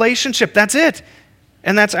takes a relationship, that's it.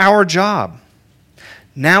 And that's our job.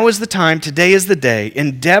 Now is the time, today is the day.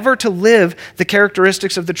 Endeavor to live the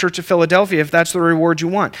characteristics of the church of Philadelphia if that's the reward you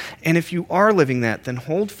want. And if you are living that, then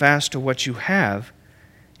hold fast to what you have.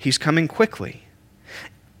 He's coming quickly.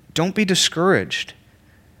 Don't be discouraged.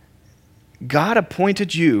 God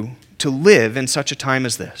appointed you to live in such a time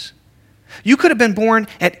as this. You could have been born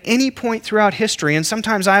at any point throughout history, and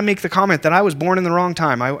sometimes I make the comment that I was born in the wrong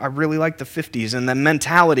time. I really like the 50s and the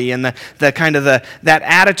mentality and the kind of that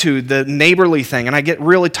attitude, the neighborly thing, and I get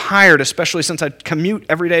really tired, especially since I commute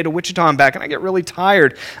every day to Wichita and back, and I get really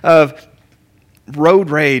tired of road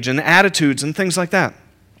rage and attitudes and things like that.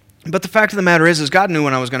 But the fact of the matter is God knew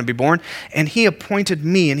when I was going to be born, and he appointed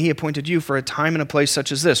me and he appointed you for a time and a place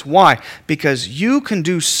such as this. Why? Because you can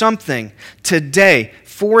do something today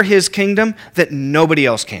for his kingdom that nobody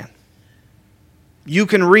else can. You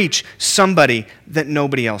can reach somebody that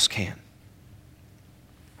nobody else can.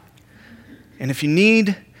 And if you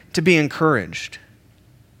need to be encouraged,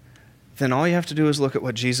 then all you have to do is look at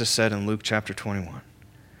what Jesus said in Luke chapter 21.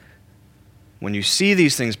 When you see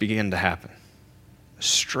these things begin to happen,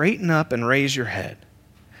 straighten up and raise your head,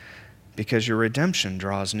 because your redemption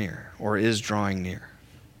draws near, or is drawing near.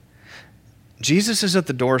 Jesus is at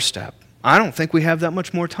the doorstep. I don't think we have that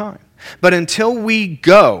much more time. But until we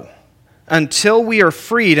go, until we are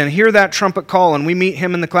freed and hear that trumpet call and we meet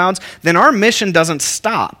him in the clouds, then our mission doesn't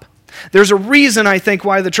stop. There's a reason, I think,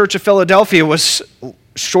 why the church of Philadelphia was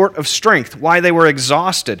short of strength, why they were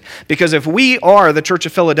exhausted. Because if we are the church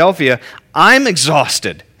of Philadelphia, I'm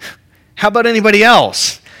exhausted. How about anybody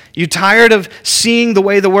else? You tired of seeing the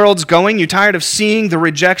way the world's going? You tired of seeing the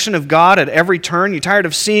rejection of God at every turn? You tired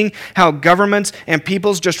of seeing how governments and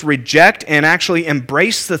peoples just reject and actually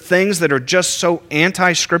embrace the things that are just so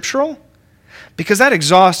anti-scriptural? Because that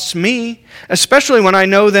exhausts me, especially when I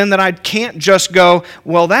know then that I can't just go,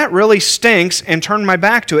 well, that really stinks, and turn my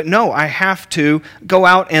back to it. No, I have to go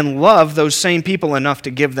out and love those same people enough to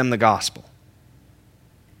give them the gospel.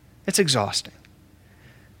 It's exhausting.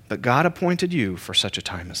 But God appointed you for such a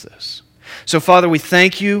time as this. So, Father, we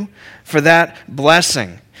thank you for that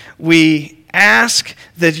blessing. We ask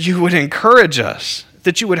that you would encourage us,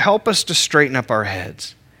 that you would help us to straighten up our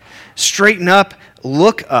heads. Straighten up,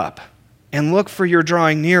 look up, and look for your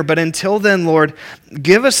drawing near. But until then, Lord,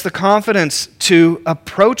 give us the confidence to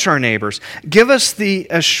approach our neighbors. Give us the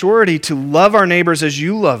assurity to love our neighbors as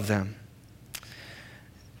you love them.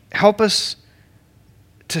 Help us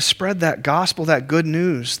to spread that gospel, that good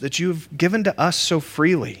news that you've given to us so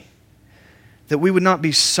freely, that we would not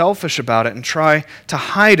be selfish about it and try to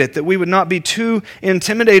hide it, that we would not be too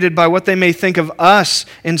intimidated by what they may think of us.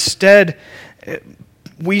 Instead,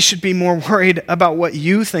 we should be more worried about what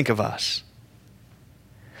you think of us.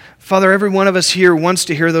 Father, every one of us here wants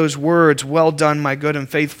to hear those words, "Well done, my good and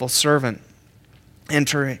faithful servant.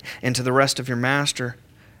 Enter into the rest of your master."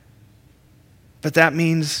 But that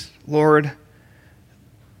means, Lord,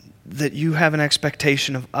 that you have an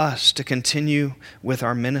expectation of us to continue with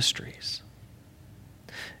our ministries.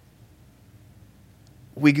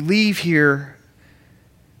 We leave here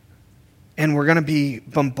and we're going to be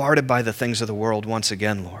bombarded by the things of the world once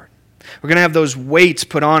again, Lord. We're going to have those weights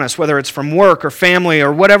put on us, whether it's from work or family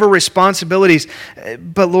or whatever responsibilities.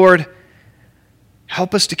 But Lord,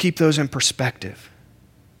 help us to keep those in perspective.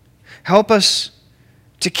 Help us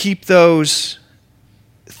to keep those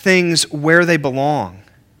things where they belong,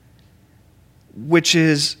 which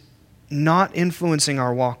is not influencing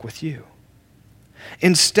our walk with you.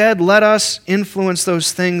 Instead, let us influence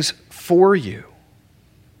those things for you.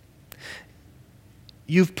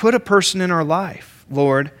 You've put a person in our life,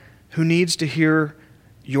 Lord, who needs to hear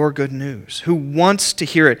your good news, who wants to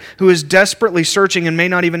hear it, who is desperately searching and may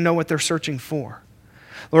not even know what they're searching for.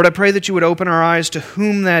 Lord, I pray that you would open our eyes to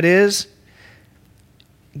whom that is.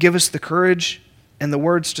 Give us the courage and the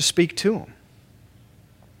words to speak to them.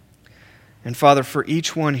 And Father, for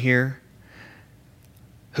each one here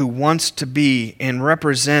who wants to be and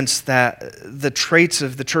represents the traits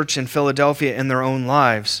of the church in Philadelphia in their own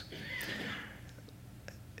lives,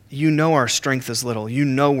 you know our strength is little. You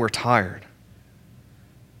know we're tired.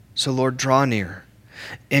 So Lord, draw near.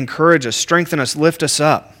 Encourage us, strengthen us, lift us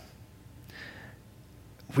up.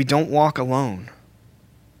 We don't walk alone.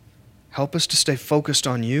 Help us to stay focused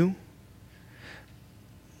on you,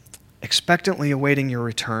 expectantly awaiting your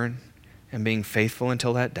return and being faithful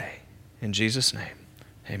until that day. In Jesus' name,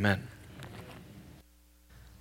 amen.